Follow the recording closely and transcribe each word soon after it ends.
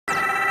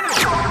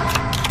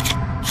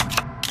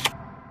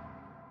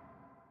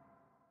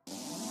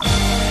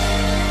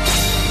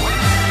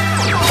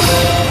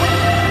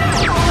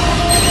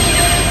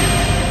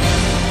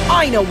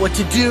know what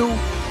to do!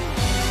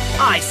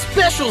 I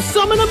special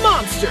summon a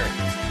monster!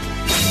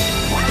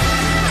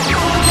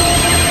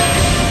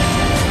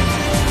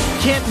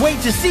 Can't wait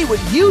to see what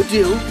you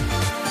do!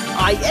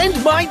 I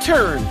end my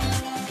turn!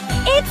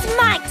 It's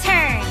my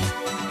turn!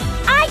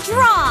 I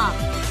draw!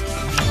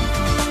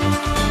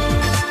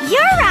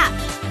 You're up!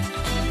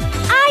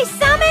 I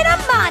summon a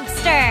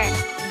monster!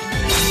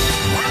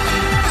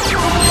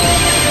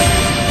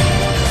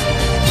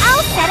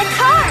 I'll set a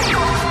card!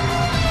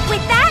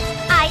 With that,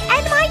 I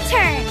end my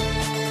turn!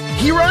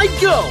 Here I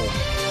go!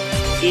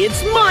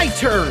 It's my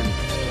turn!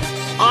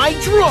 I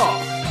draw!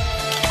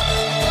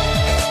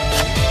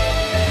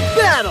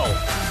 Battle!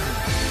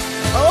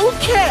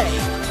 Okay!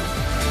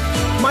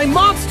 My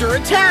monster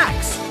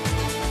attacks!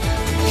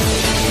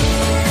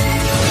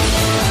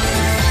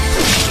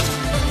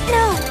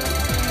 No!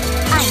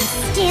 I'm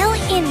still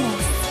in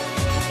this!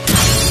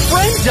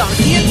 Friend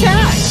Donkey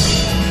attacks!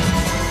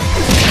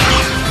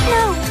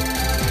 No!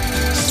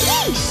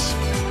 Sheesh!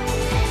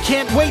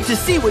 Can't wait to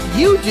see what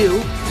you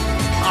do!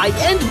 I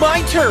end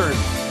my turn!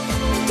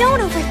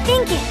 Don't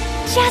overthink it!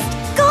 Just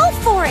go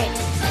for it!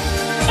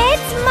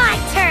 It's my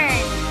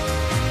turn!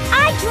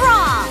 I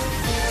draw!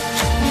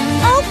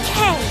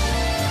 Okay!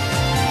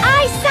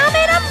 I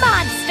summon a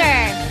monster!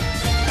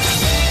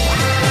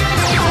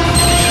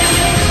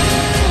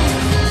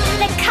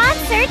 The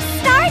concert's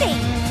starting!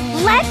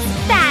 Let's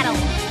battle!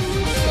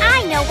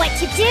 I know what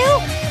to do!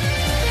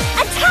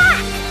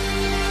 Attack!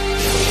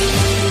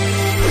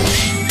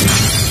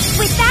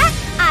 With that,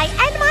 I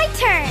end my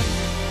turn!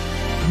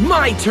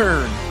 My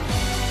turn!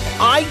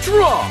 I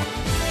draw!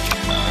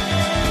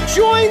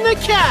 Join the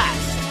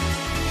cast!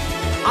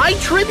 I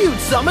tribute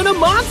summon a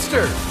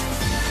monster!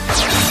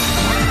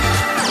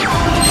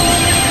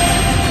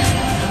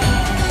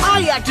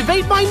 I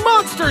activate my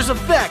monster's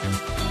effect!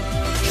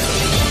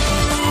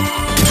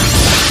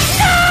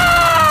 No!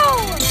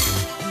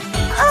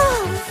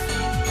 Oh.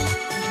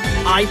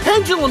 I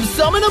pendulum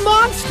summon a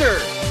monster!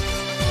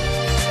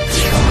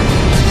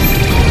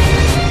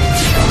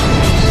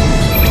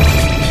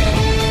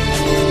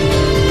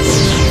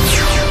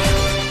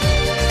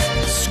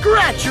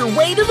 Scratch your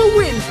way to the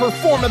wind,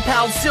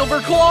 Performapal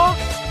Silverclaw!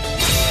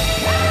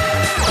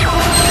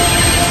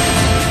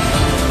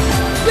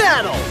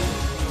 Battle!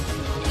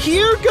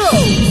 Here goes!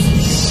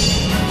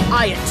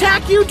 I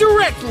attack you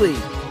directly!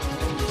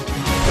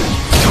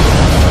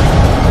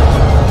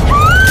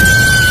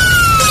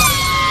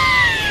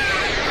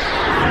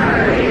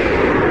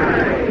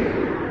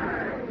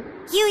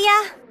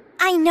 Yugioh,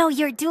 I know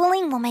your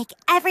dueling will make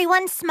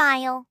everyone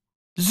smile.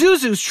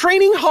 Zuzu's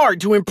training hard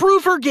to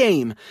improve her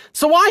game,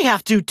 so I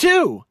have to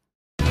too!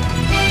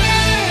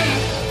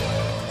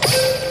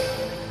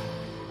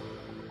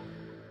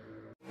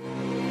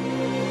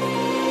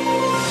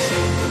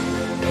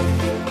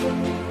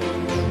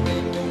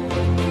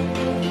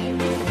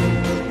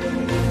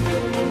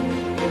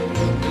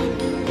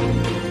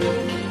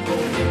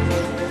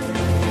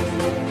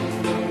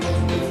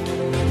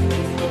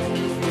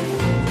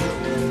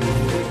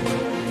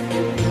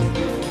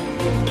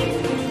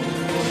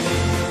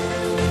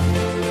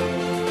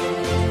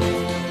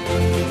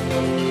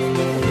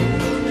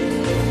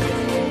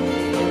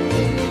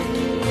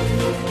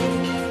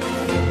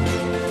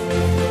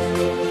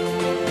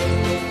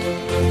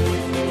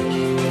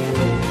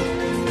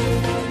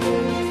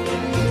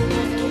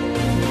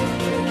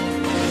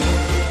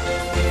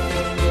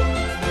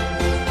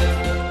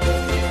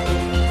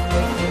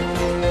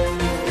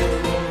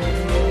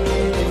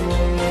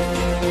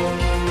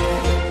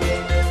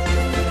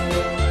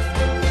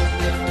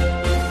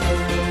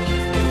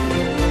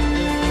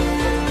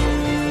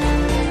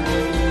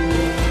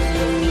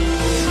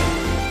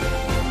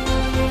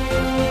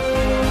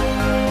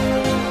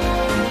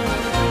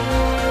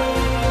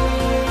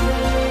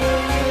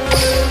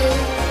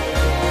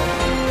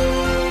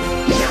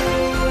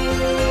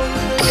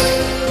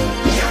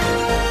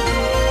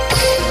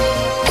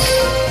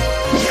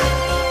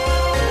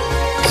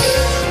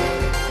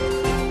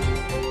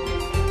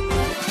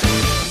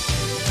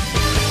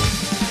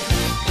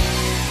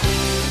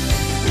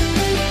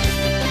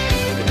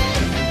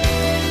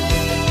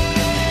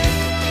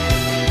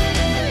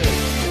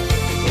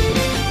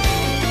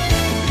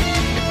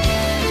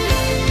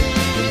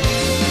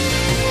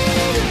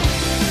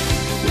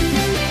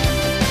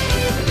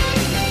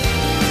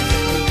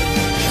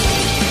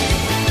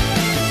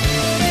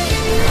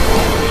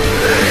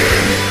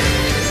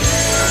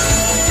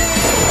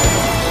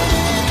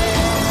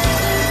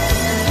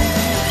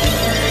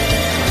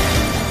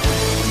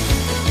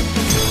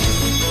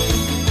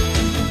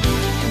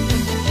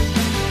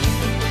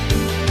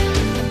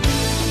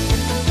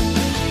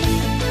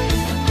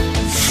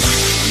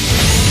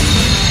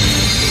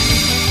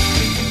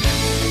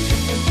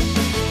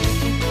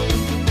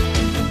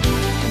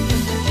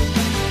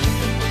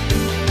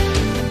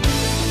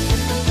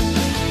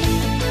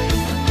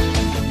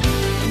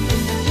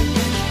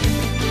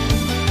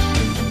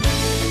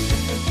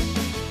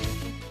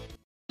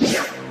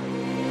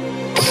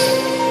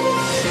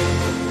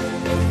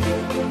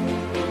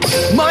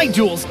 My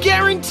duel's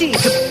guaranteed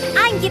to...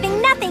 I'm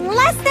giving nothing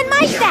less than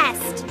my best!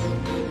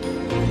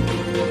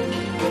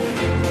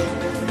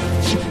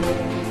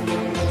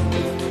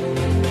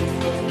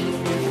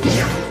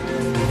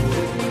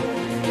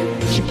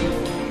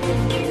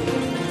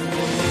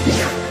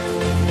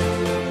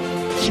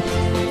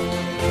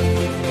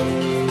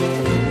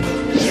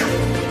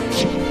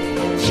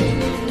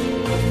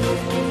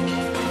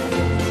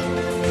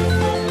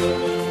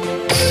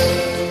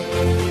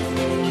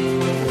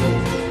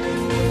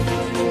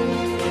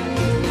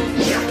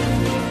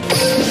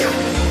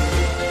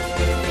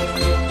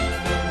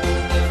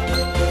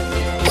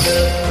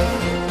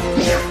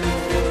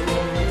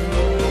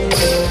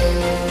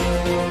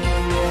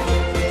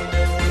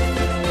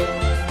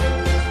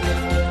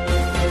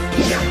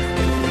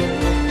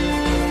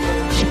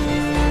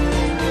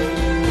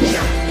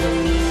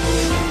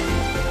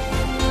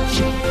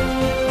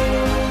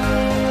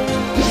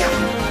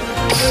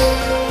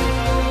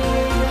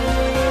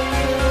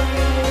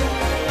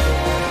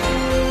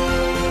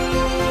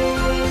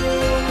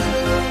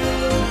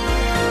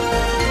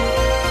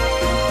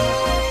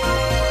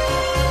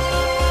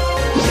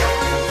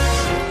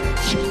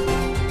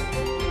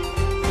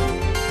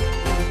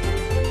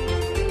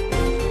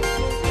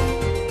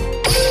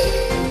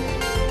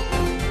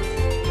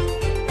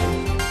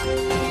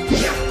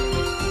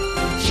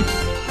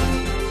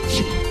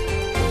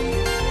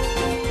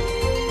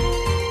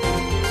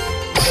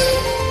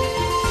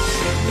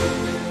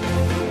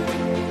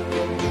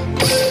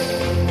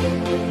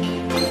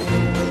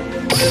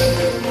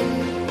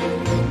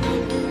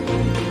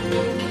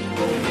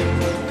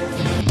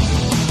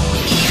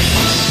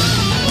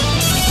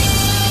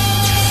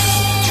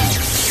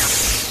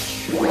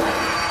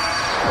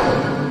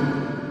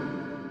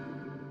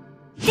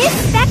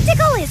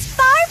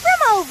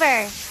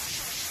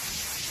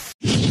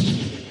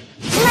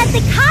 Let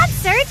the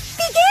concert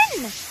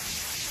begin!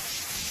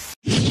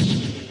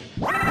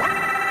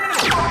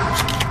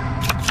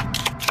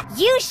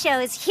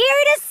 Yugioh's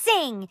here to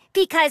sing,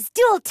 because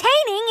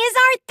duel-taining is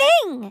our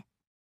thing!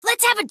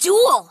 Let's have a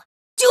duel!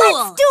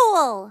 Let's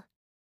duel!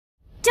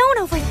 Don't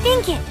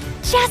overthink it,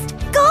 just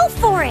go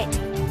for it!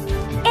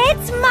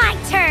 It's my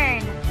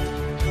turn!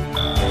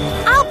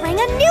 I'll bring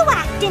a new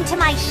act into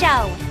my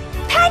show!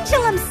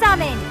 Pendulum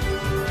Summon!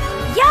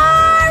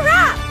 You're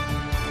up!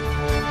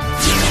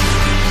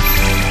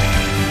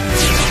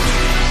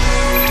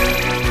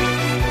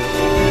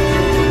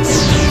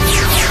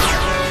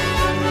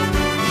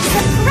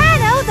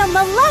 Soprano the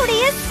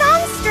melodious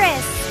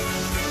songstress!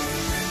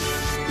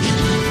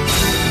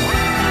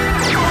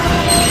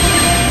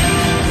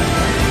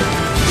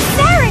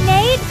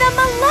 Serenade the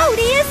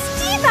melodious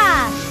diva!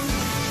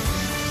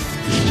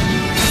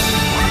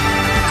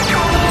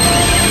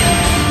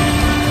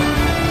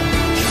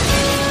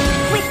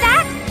 With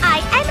that, I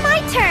end my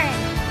turn.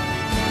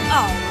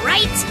 All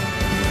right,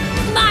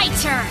 my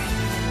turn.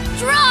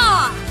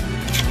 Draw!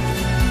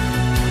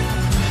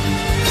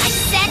 I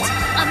set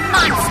a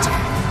monster.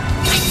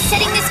 I'm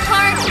setting this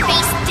card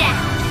face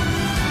down.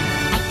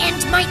 I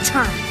end my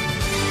turn.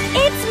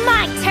 It's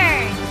my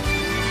turn.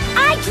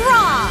 I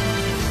draw.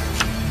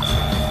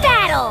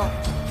 Battle.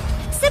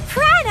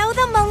 Soprano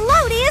the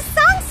melodious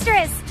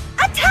songstress.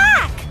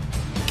 Attack!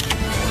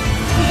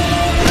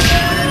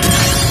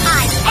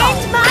 I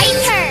end my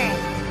turn.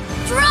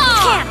 Draw!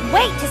 Can't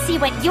wait to see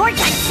what you're gonna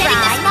Setting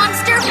this try.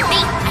 monster face.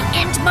 I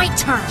end my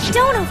turn.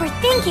 Don't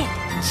overthink it.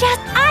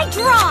 Just I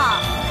draw.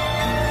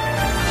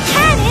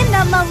 Cannon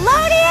the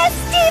melodious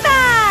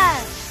diva.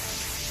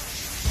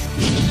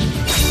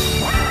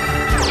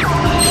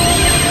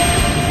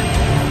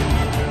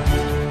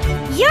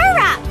 You're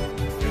up.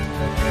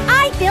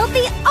 I built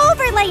the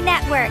overlay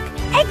network.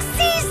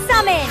 Xyz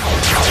Summon.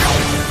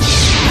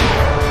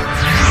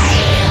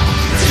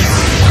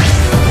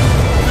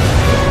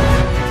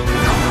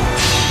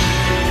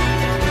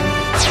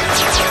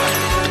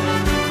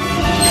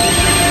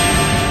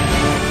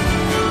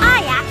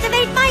 I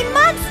activate my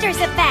monsters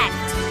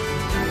effect.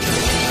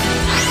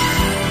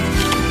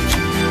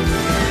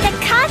 The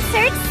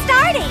concert's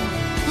starting.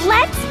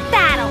 Let's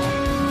battle.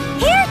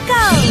 Here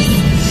goes.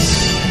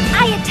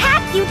 I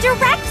attack you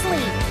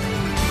directly.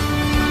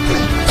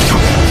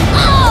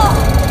 Oh!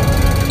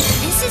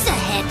 This is a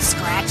head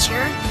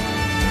scratcher.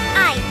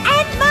 I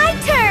end my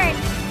turn.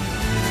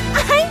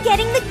 I'm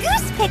getting the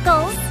goose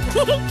pickles.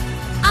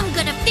 I'm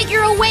gonna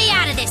figure a way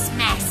out of this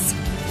mess.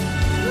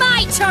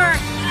 My turn.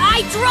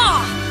 I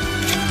draw.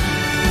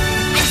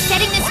 I'm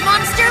setting this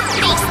monster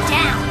face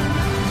down.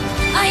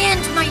 I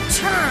end my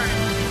turn.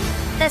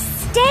 The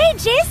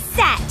stage is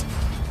set.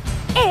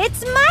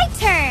 It's my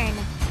turn.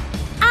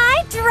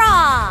 I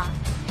draw.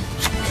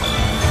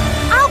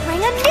 I'll bring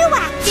a new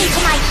act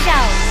into my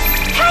show.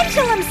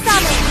 Pendulum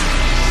Summon.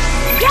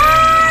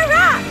 You're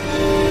up.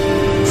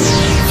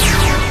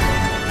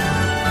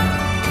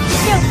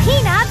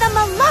 Chopina the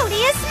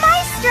melodious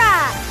maestra.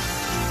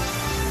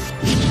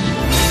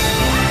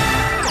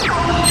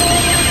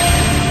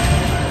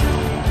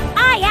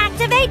 I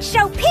activate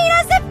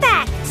Chopina's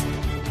effect.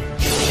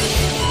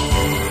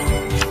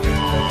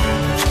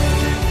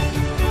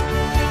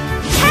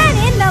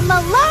 the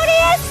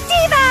Melodious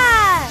Diva!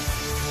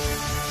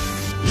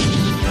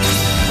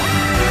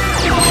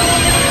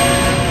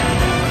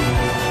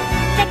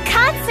 The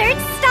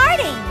concert's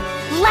starting!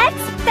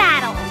 Let's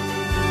battle!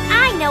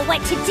 I know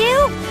what to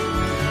do!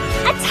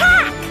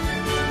 Attack!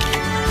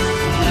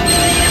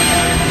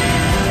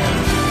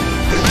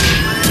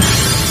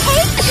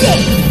 Take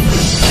this!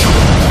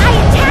 I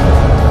attack!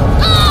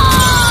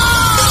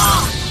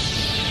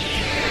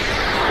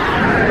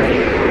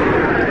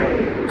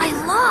 I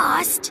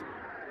lost?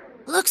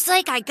 Looks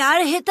like I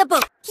gotta hit the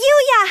book.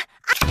 Yugioh!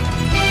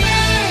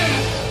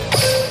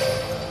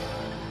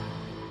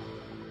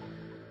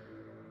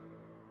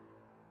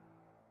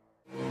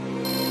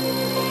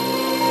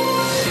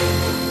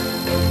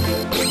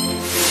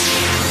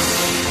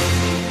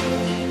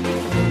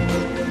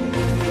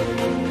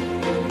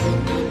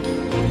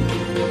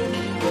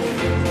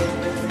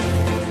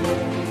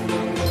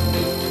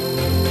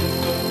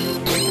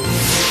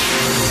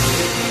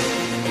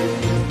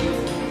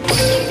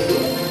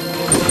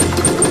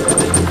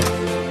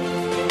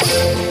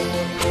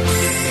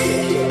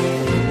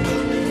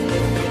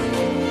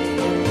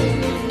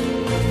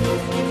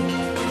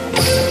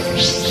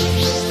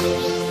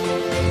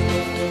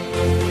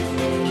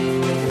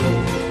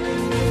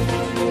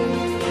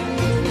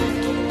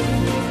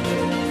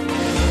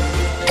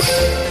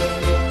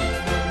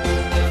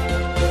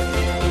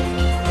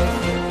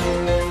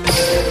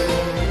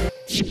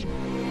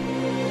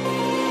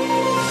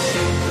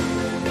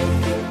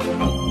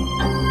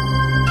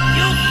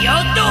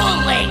 Yugioh Duel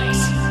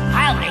Links!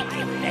 I'll make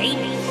you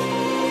famous.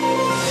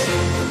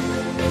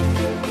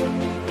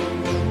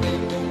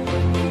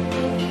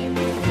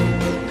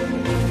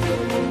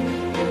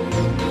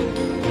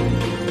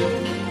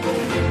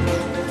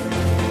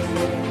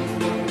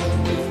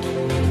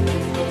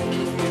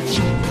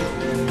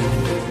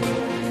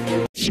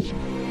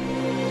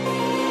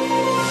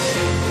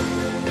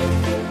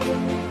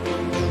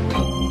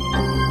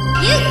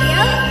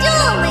 Yugioh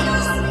Duel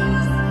Links!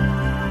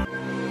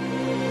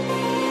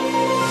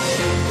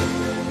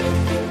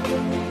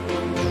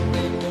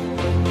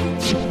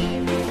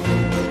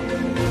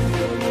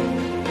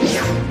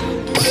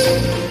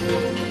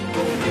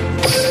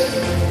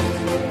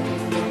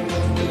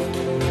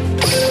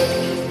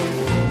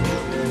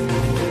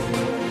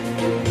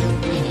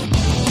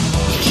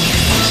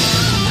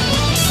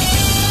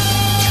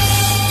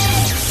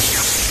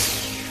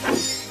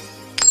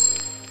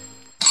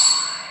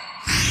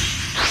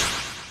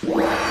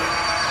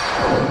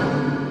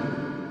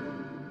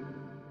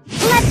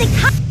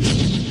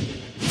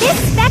 This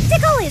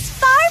spectacle is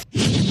far...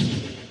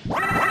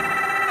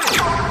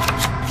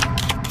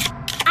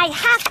 I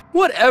have...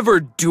 Whatever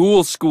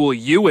duel school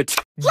you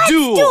attend. Let's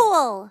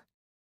duel!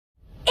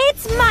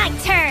 It's my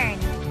turn!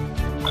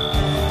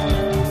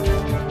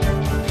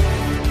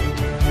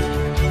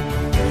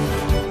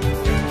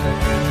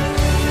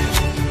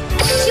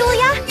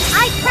 Julia,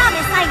 I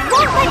promise I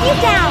won't let you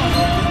down!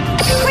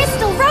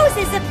 Crystal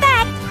Rose's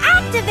effect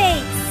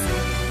activates!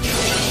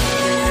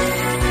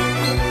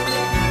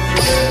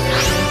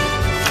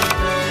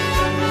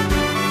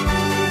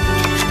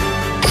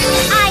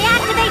 I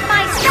activate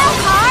my spell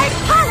card,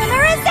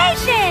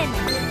 Polymerization!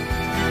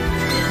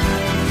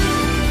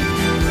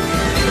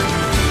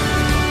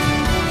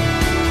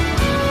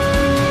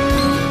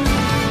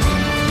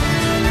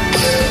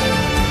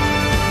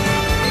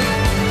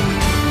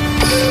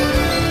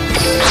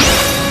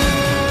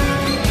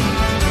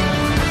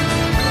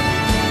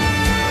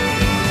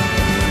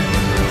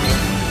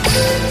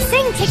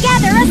 Sing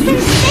together a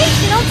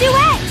sensational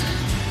duet!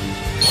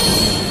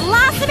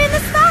 Blossom in the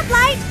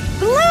spotlight!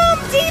 Bloom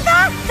Diva,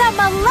 the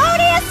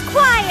Melodious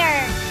Choir!